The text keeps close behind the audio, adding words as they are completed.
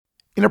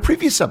In a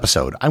previous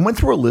episode, I went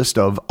through a list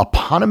of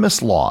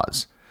eponymous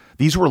laws.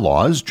 These were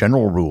laws,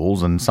 general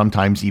rules, and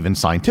sometimes even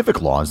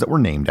scientific laws that were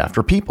named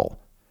after people.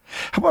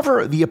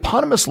 However, the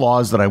eponymous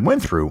laws that I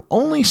went through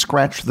only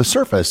scratched the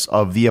surface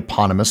of the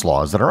eponymous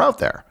laws that are out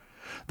there.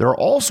 There are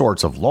all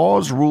sorts of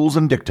laws, rules,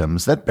 and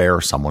dictums that bear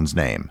someone's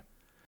name.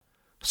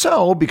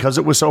 So, because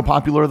it was so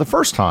popular the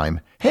first time,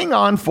 hang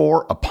on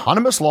for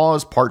Eponymous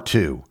Laws Part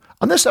 2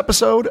 on this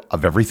episode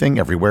of Everything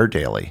Everywhere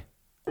Daily.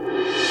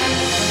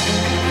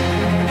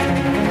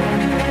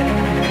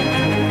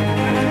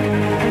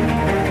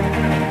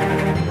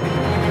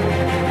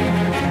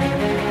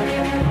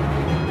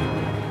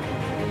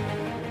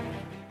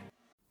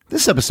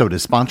 This episode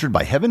is sponsored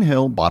by Heaven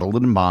Hill Bottled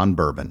and Bond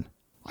Bourbon.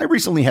 I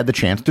recently had the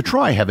chance to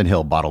try Heaven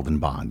Hill Bottled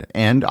and Bond,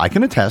 and I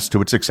can attest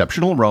to its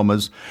exceptional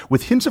aromas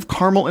with hints of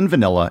caramel and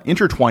vanilla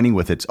intertwining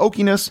with its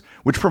oakiness,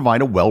 which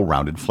provide a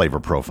well-rounded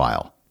flavor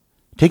profile.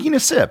 Taking a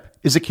sip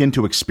is akin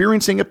to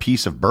experiencing a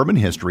piece of bourbon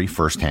history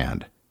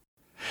firsthand.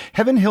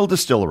 Heaven Hill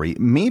Distillery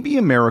may be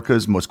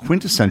America's most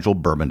quintessential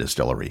bourbon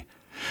distillery.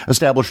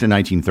 Established in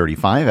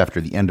 1935 after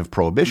the end of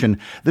Prohibition,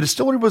 the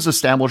distillery was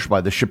established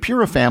by the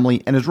Shapira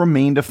family and has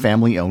remained a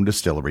family-owned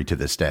distillery to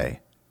this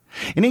day.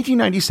 In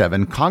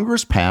 1897,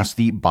 Congress passed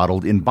the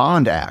Bottled in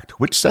Bond Act,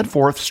 which set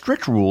forth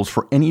strict rules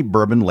for any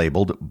bourbon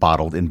labeled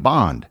Bottled in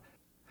Bond.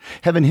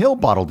 Heaven Hill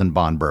Bottled in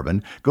Bond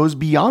Bourbon goes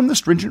beyond the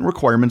stringent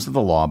requirements of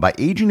the law by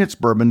aging its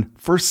bourbon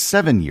for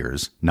 7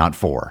 years, not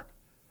 4.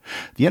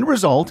 The end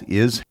result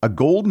is a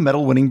gold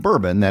medal-winning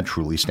bourbon that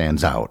truly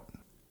stands out.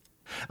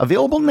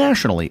 Available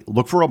nationally,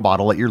 look for a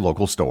bottle at your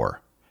local store.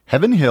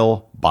 Heaven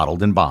Hill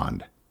Bottled in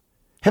Bond.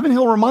 Heaven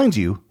Hill reminds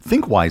you,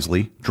 think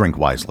wisely, drink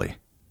wisely.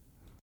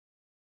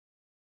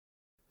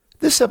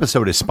 This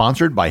episode is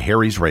sponsored by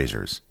Harry's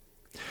Razors.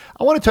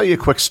 I want to tell you a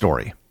quick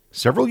story.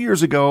 Several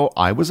years ago,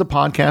 I was a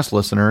podcast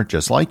listener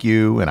just like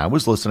you, and I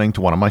was listening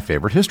to one of my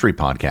favorite history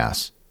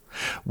podcasts.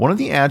 One of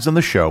the ads on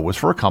the show was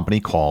for a company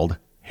called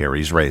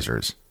Harry's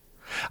Razors.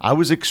 I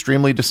was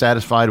extremely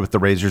dissatisfied with the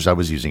razors I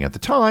was using at the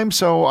time,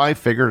 so I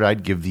figured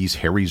I'd give these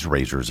Harry's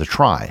Razors a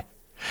try.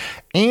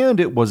 And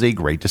it was a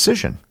great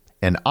decision,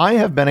 and I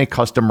have been a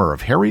customer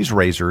of Harry's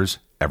Razors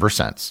ever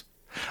since.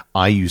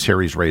 I use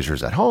Harry's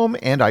Razors at home,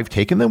 and I've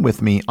taken them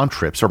with me on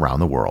trips around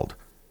the world.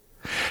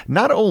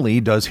 Not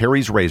only does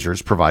Harry's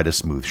Razors provide a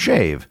smooth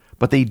shave,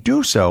 but they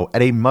do so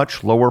at a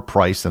much lower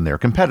price than their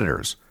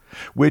competitors,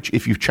 which,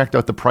 if you've checked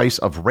out the price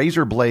of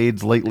razor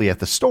blades lately at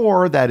the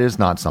store, that is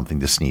not something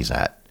to sneeze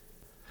at.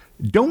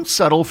 Don't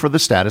settle for the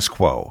status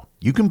quo.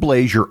 You can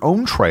blaze your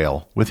own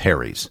trail with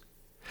Harry's.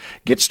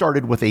 Get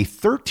started with a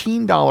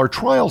 $13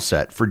 trial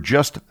set for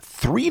just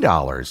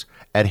 $3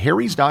 at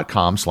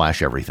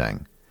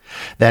harrys.com/everything.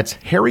 That's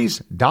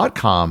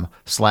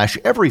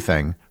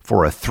harrys.com/everything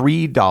for a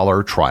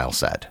 $3 trial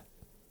set.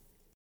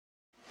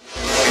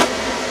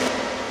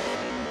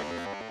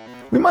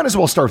 We might as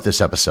well start this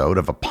episode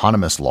of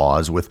Eponymous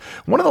Laws with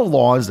one of the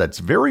laws that's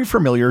very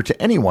familiar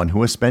to anyone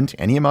who has spent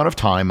any amount of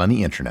time on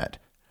the internet.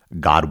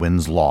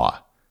 Godwin's Law.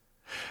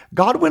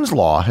 Godwin's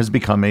Law has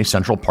become a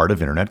central part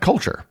of internet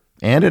culture,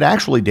 and it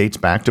actually dates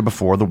back to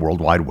before the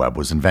World Wide Web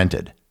was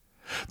invented.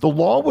 The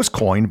law was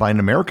coined by an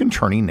American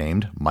attorney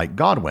named Mike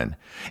Godwin,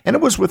 and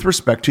it was with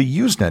respect to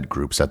Usenet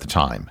groups at the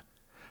time.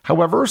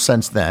 However,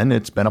 since then,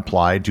 it's been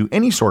applied to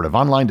any sort of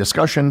online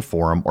discussion,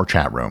 forum, or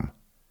chat room.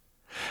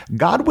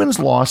 Godwin's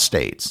Law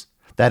states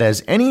that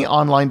as any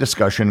online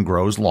discussion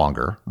grows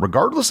longer,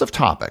 regardless of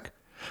topic,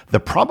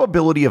 the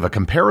probability of a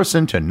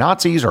comparison to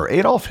Nazis or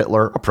Adolf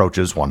Hitler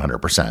approaches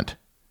 100%.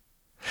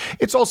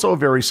 It's also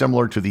very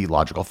similar to the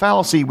logical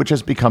fallacy, which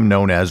has become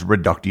known as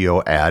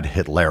reductio ad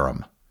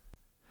Hitlerum.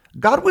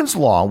 Godwin's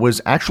Law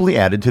was actually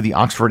added to the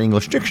Oxford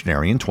English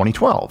Dictionary in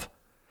 2012.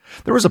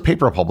 There was a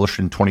paper published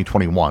in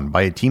 2021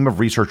 by a team of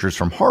researchers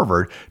from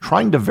Harvard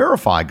trying to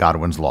verify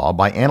Godwin's Law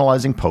by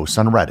analyzing posts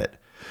on Reddit,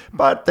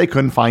 but they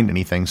couldn't find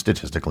anything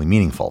statistically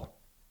meaningful.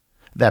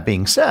 That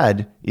being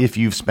said, if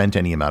you've spent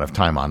any amount of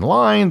time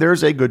online,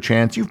 there's a good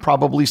chance you've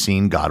probably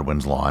seen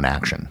Godwin's Law in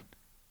action.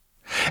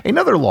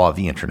 Another law of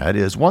the internet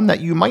is one that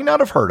you might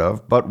not have heard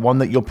of, but one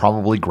that you'll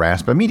probably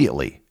grasp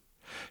immediately.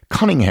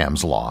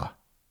 Cunningham's Law.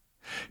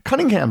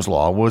 Cunningham's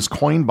Law was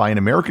coined by an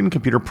American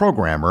computer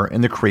programmer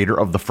and the creator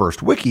of the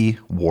first wiki,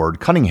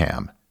 Ward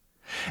Cunningham.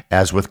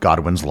 As with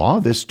Godwin's Law,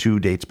 this too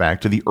dates back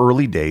to the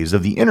early days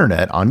of the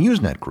internet on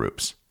Usenet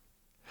groups.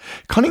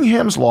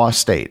 Cunningham's Law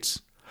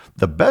states,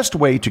 the best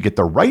way to get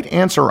the right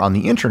answer on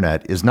the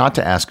internet is not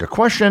to ask a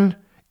question,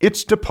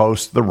 it's to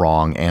post the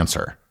wrong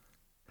answer.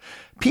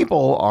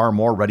 People are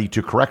more ready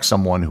to correct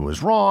someone who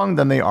is wrong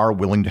than they are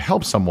willing to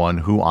help someone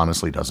who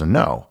honestly doesn't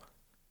know.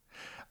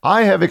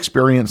 I have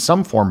experienced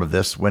some form of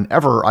this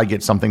whenever I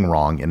get something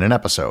wrong in an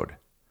episode.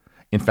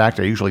 In fact,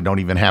 I usually don't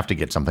even have to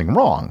get something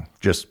wrong.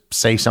 Just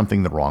say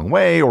something the wrong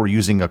way or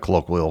using a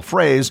colloquial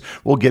phrase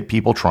will get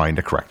people trying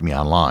to correct me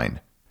online.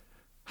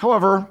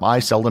 However, I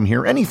seldom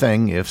hear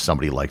anything if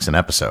somebody likes an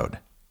episode.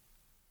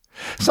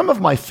 Some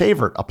of my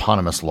favorite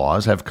eponymous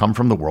laws have come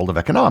from the world of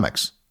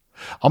economics.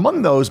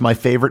 Among those, my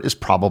favorite is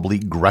probably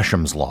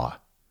Gresham's Law.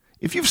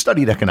 If you've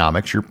studied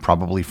economics, you're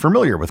probably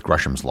familiar with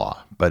Gresham's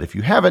law, but if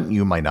you haven't,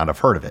 you might not have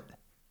heard of it.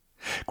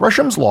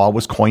 Gresham's law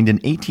was coined in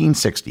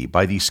 1860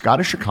 by the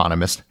Scottish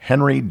economist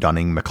Henry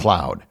Dunning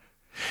MacLeod.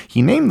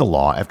 He named the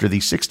law after the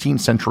 16th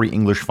century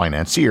English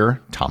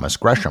financier Thomas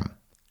Gresham.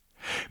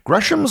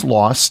 Gresham's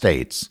law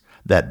states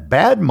that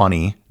bad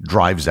money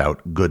drives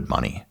out good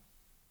money.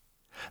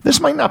 This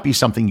might not be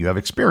something you have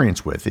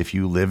experience with if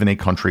you live in a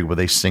country with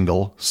a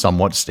single,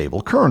 somewhat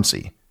stable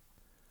currency.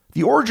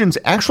 The origins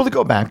actually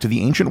go back to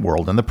the ancient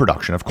world and the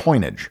production of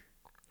coinage.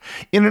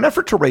 In an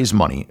effort to raise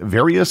money,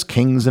 various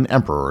kings and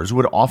emperors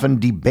would often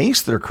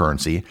debase their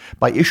currency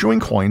by issuing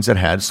coins that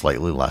had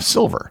slightly less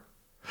silver.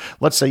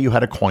 Let's say you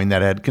had a coin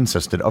that had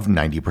consisted of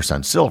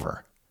 90%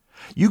 silver.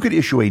 You could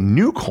issue a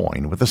new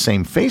coin with the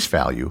same face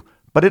value,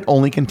 but it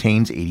only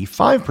contains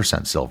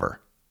 85%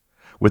 silver.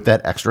 With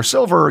that extra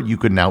silver, you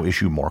could now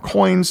issue more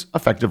coins,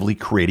 effectively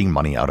creating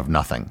money out of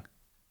nothing.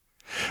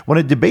 When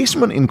a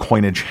debasement in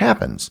coinage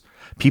happens,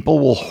 people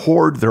will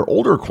hoard their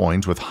older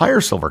coins with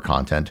higher silver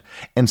content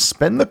and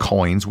spend the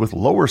coins with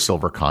lower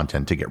silver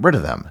content to get rid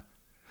of them.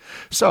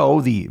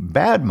 So the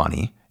bad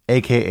money,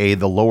 aka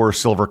the lower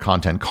silver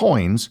content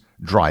coins,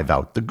 drive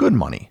out the good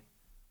money.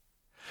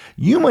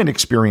 You might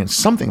experience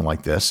something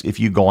like this if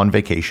you go on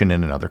vacation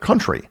in another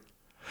country.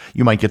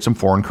 You might get some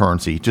foreign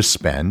currency to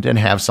spend and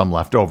have some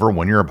left over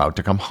when you're about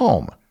to come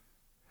home.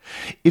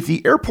 If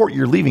the airport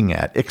you're leaving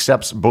at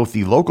accepts both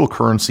the local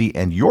currency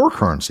and your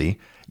currency,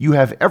 you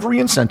have every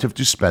incentive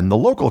to spend the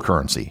local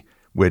currency,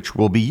 which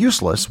will be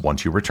useless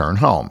once you return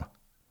home.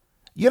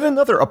 Yet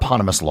another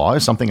eponymous law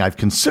is something I've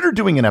considered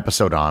doing an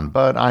episode on,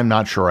 but I'm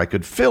not sure I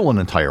could fill an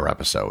entire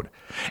episode,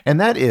 and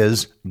that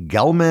is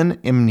Gell-Mann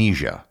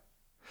amnesia.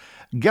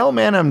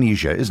 Gell-Mann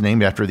amnesia is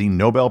named after the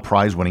Nobel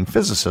Prize-winning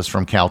physicist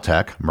from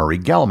Caltech, Murray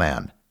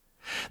Gell-Mann.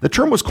 The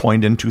term was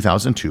coined in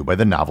 2002 by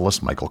the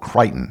novelist Michael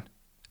Crichton.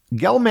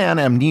 Gell-Mann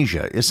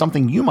amnesia is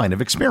something you might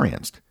have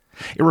experienced.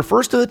 It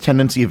refers to the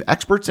tendency of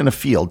experts in a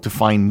field to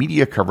find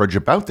media coverage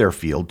about their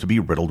field to be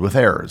riddled with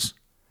errors.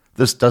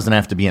 This doesn't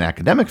have to be an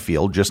academic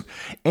field, just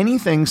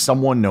anything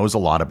someone knows a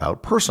lot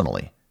about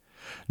personally.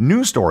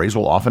 News stories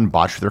will often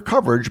botch their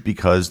coverage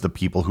because the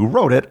people who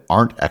wrote it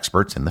aren't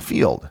experts in the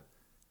field.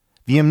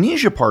 The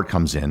amnesia part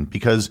comes in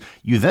because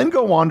you then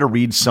go on to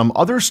read some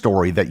other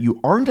story that you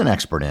aren't an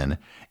expert in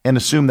and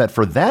assume that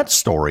for that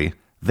story,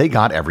 they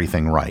got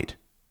everything right.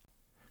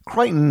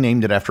 Crichton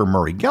named it after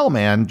Murray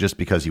Gell-Mann just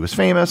because he was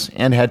famous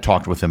and had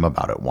talked with him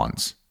about it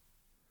once.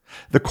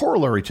 The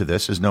corollary to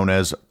this is known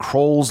as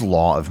Kroll's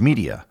Law of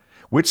Media,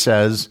 which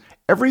says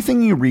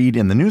everything you read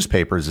in the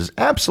newspapers is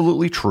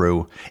absolutely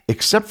true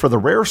except for the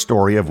rare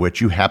story of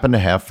which you happen to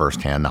have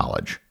firsthand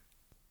knowledge.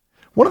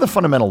 One of the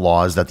fundamental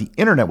laws that the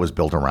internet was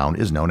built around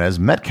is known as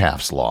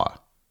Metcalfe's Law.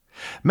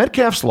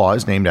 Metcalfe's Law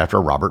is named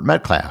after Robert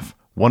Metcalfe,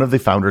 one of the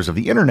founders of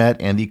the internet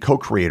and the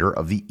co-creator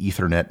of the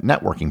Ethernet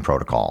networking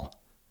protocol.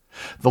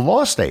 The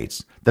law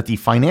states that the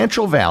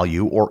financial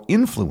value or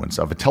influence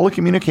of a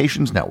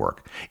telecommunications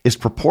network is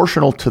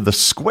proportional to the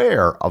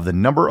square of the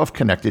number of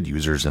connected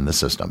users in the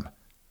system.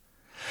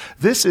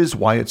 This is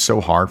why it's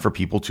so hard for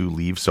people to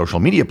leave social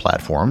media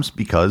platforms,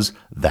 because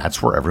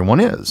that's where everyone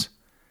is.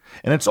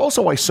 And it's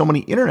also why so many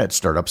internet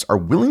startups are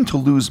willing to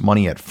lose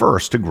money at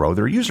first to grow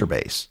their user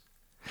base.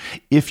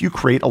 If you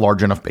create a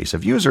large enough base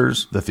of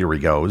users, the theory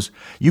goes,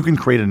 you can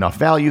create enough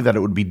value that it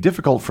would be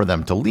difficult for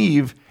them to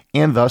leave,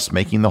 and thus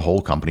making the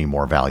whole company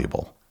more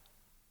valuable.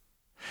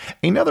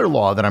 Another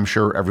law that I'm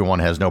sure everyone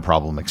has no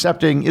problem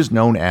accepting is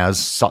known as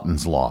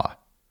Sutton's Law.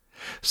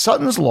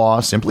 Sutton's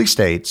Law simply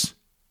states,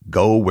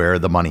 go where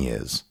the money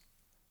is.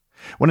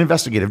 When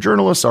investigative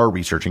journalists are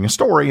researching a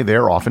story,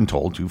 they're often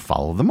told to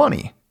follow the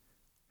money.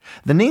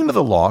 The name of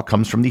the law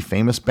comes from the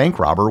famous bank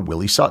robber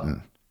Willie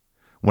Sutton.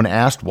 When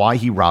asked why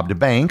he robbed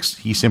banks,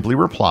 he simply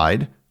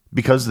replied,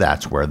 because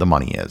that's where the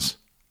money is.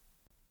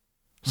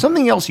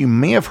 Something else you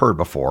may have heard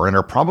before and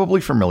are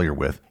probably familiar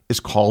with is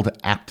called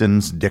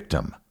Acton's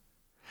dictum.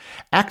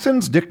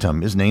 Acton's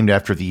dictum is named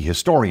after the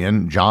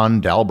historian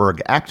John Dalberg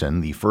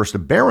Acton, the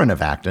first Baron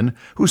of Acton,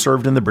 who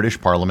served in the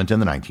British Parliament in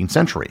the 19th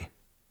century.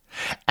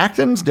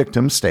 Acton's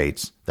dictum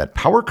states that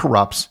power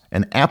corrupts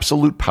and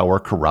absolute power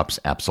corrupts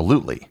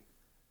absolutely.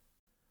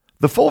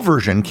 The full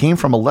version came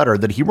from a letter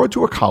that he wrote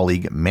to a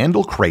colleague,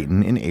 Mandell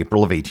Creighton, in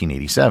April of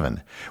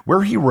 1887,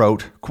 where he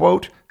wrote,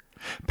 quote,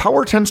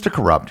 power tends to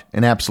corrupt,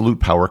 and absolute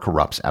power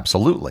corrupts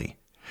absolutely.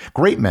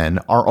 Great men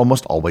are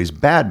almost always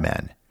bad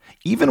men,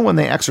 even when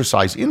they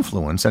exercise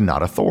influence and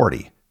not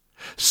authority.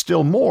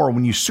 Still more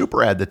when you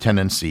superadd the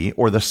tendency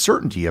or the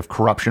certainty of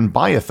corruption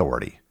by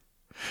authority.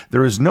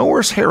 There is no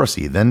worse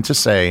heresy than to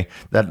say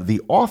that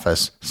the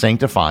office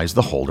sanctifies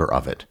the holder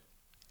of it.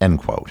 End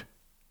quote.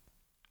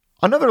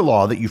 Another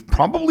law that you've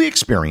probably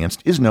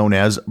experienced is known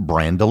as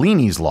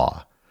Brandolini's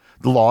Law.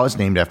 The law is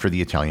named after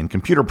the Italian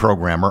computer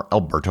programmer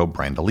Alberto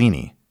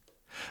Brandolini.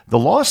 The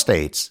law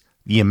states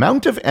the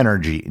amount of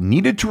energy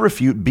needed to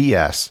refute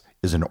BS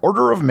is an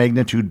order of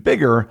magnitude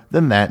bigger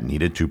than that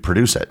needed to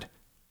produce it.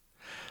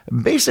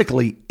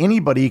 Basically,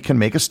 anybody can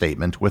make a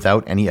statement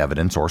without any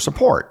evidence or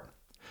support.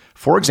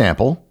 For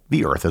example,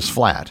 the Earth is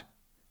flat.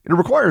 It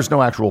requires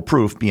no actual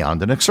proof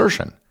beyond an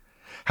assertion.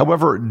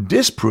 However,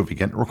 disproving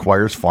it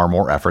requires far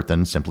more effort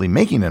than simply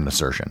making an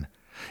assertion.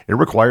 It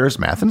requires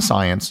math and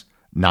science,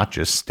 not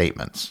just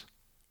statements.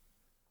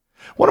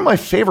 One of my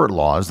favorite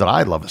laws that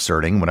I love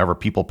asserting whenever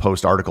people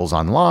post articles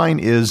online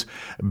is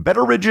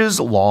Betteridge's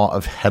Law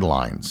of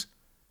Headlines.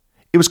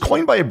 It was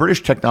coined by a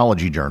British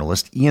technology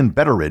journalist, Ian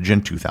Betteridge,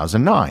 in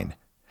 2009.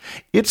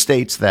 It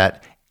states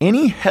that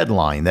any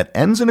headline that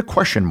ends in a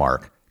question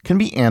mark can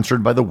be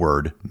answered by the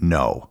word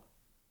no.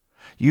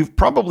 You've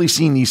probably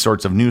seen these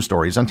sorts of news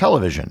stories on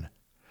television.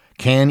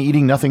 Can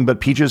eating nothing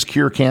but peaches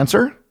cure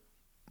cancer?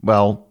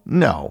 Well,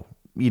 no.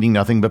 Eating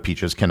nothing but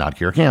peaches cannot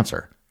cure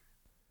cancer.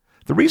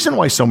 The reason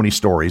why so many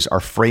stories are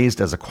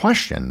phrased as a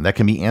question that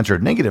can be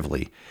answered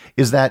negatively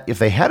is that if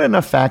they had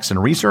enough facts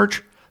and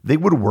research, they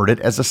would word it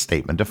as a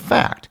statement of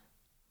fact.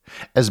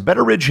 As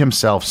Betteridge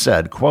himself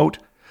said, quote,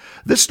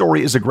 "This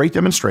story is a great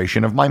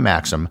demonstration of my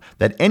maxim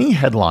that any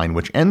headline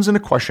which ends in a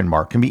question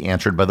mark can be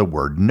answered by the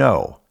word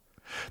no.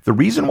 The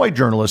reason why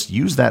journalists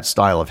use that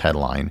style of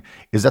headline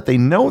is that they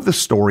know the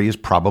story is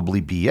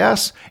probably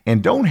BS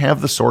and don't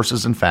have the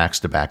sources and facts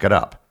to back it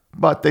up,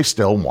 but they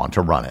still want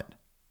to run it."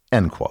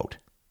 End quote.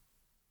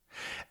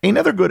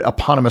 Another good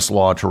eponymous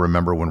law to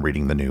remember when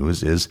reading the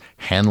news is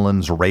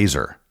Hanlon's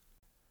razor.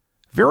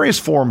 Various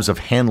forms of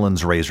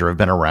Hanlon's razor have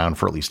been around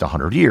for at least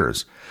 100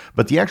 years,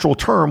 but the actual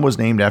term was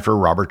named after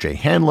Robert J.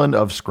 Hanlon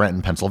of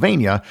Scranton,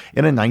 Pennsylvania,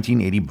 in a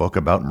 1980 book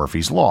about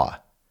Murphy's Law.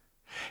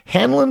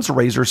 Hanlon's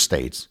razor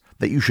states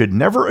that you should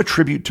never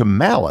attribute to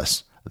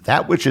malice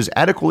that which is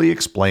adequately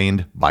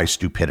explained by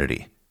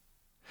stupidity.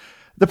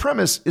 The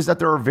premise is that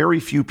there are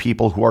very few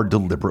people who are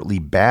deliberately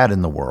bad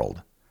in the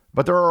world,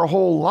 but there are a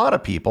whole lot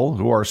of people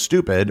who are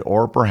stupid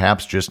or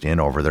perhaps just in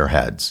over their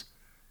heads.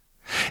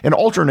 An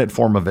alternate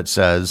form of it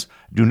says,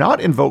 "Do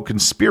not invoke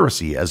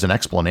conspiracy as an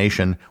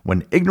explanation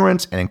when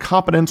ignorance and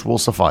incompetence will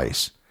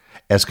suffice,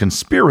 as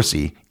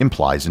conspiracy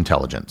implies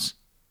intelligence."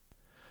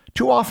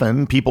 Too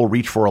often, people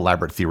reach for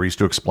elaborate theories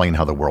to explain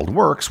how the world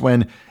works,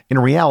 when in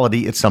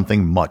reality it's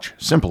something much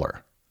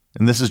simpler.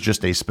 And this is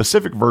just a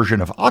specific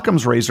version of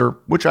Occam's razor,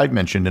 which I've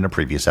mentioned in a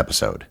previous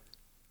episode.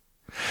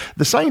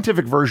 The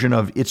scientific version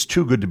of "it's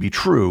too good to be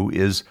true"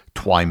 is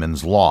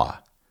Twyman's Law.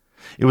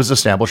 It was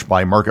established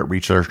by market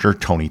researcher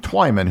Tony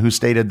Twyman, who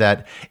stated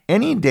that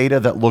any data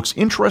that looks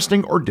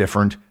interesting or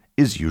different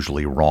is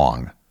usually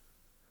wrong.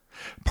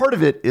 Part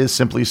of it is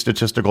simply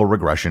statistical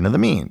regression of the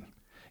mean.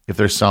 If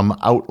there's some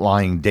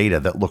outlying data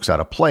that looks out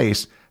of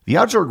place, the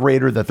odds are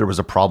greater that there was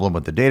a problem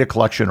with the data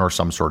collection or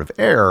some sort of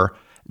error,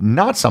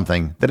 not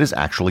something that is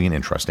actually an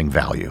interesting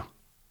value.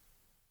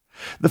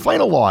 The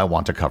final law I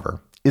want to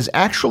cover is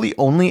actually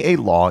only a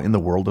law in the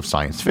world of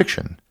science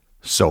fiction,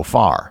 so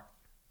far.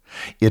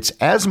 It's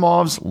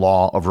Asimov's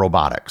Law of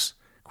Robotics,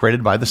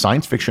 created by the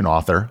science fiction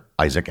author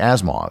Isaac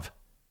Asimov.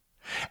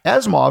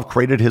 Asimov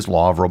created his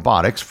law of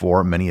robotics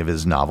for many of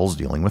his novels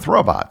dealing with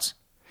robots.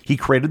 He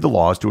created the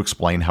laws to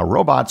explain how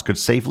robots could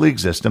safely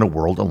exist in a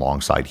world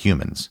alongside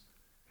humans.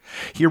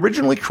 He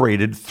originally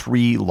created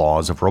 3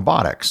 laws of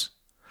robotics.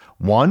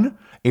 1,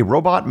 a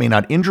robot may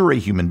not injure a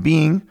human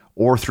being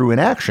or through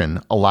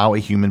inaction allow a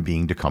human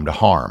being to come to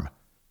harm.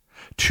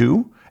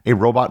 2, a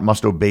robot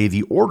must obey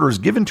the orders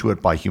given to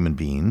it by human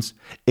beings,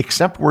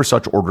 except where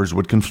such orders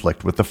would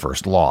conflict with the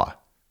first law.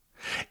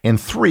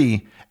 And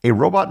 3, a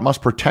robot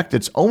must protect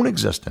its own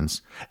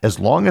existence as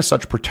long as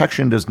such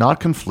protection does not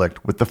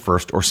conflict with the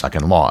first or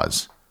second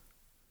laws.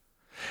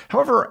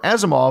 However,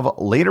 Asimov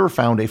later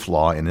found a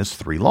flaw in his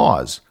 3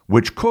 laws,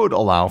 which could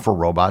allow for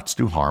robots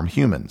to harm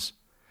humans.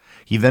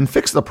 He then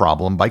fixed the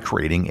problem by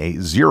creating a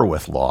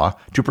 0th law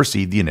to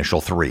precede the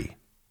initial 3.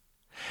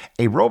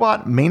 A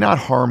robot may not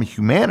harm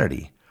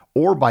humanity,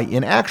 or by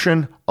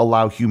inaction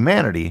allow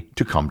humanity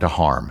to come to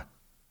harm.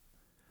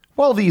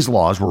 While these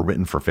laws were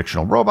written for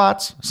fictional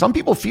robots, some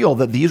people feel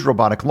that these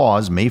robotic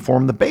laws may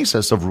form the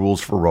basis of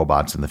rules for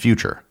robots in the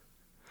future.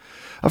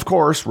 Of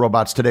course,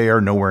 robots today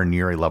are nowhere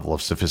near a level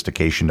of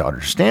sophistication to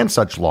understand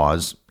such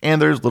laws,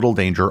 and there's little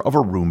danger of a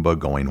Roomba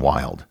going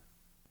wild.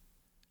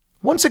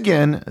 Once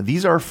again,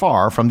 these are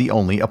far from the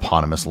only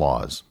eponymous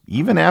laws,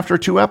 even after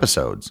 2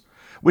 episodes,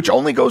 which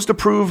only goes to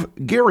prove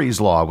Gary's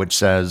Law, which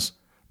says,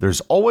 there's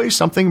always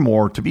something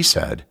more to be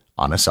said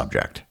on a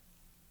subject.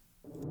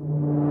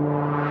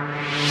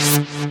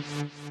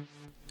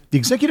 The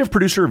executive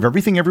producer of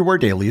Everything Everywhere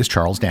Daily is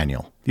Charles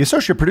Daniel. The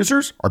associate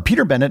producers are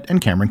Peter Bennett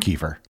and Cameron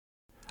Kiefer.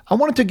 I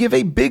wanted to give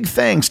a big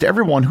thanks to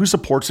everyone who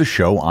supports the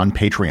show on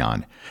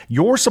Patreon.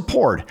 Your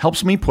support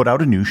helps me put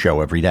out a new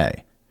show every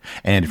day.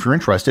 And if you're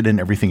interested in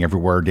Everything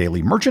Everywhere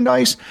Daily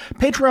merchandise,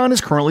 Patreon is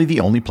currently the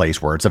only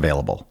place where it's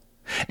available.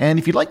 And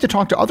if you'd like to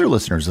talk to other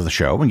listeners of the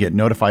show and get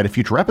notified of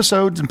future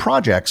episodes and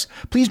projects,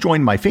 please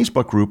join my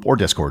Facebook group or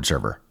Discord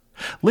server.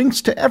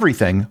 Links to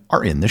everything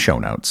are in the show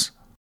notes.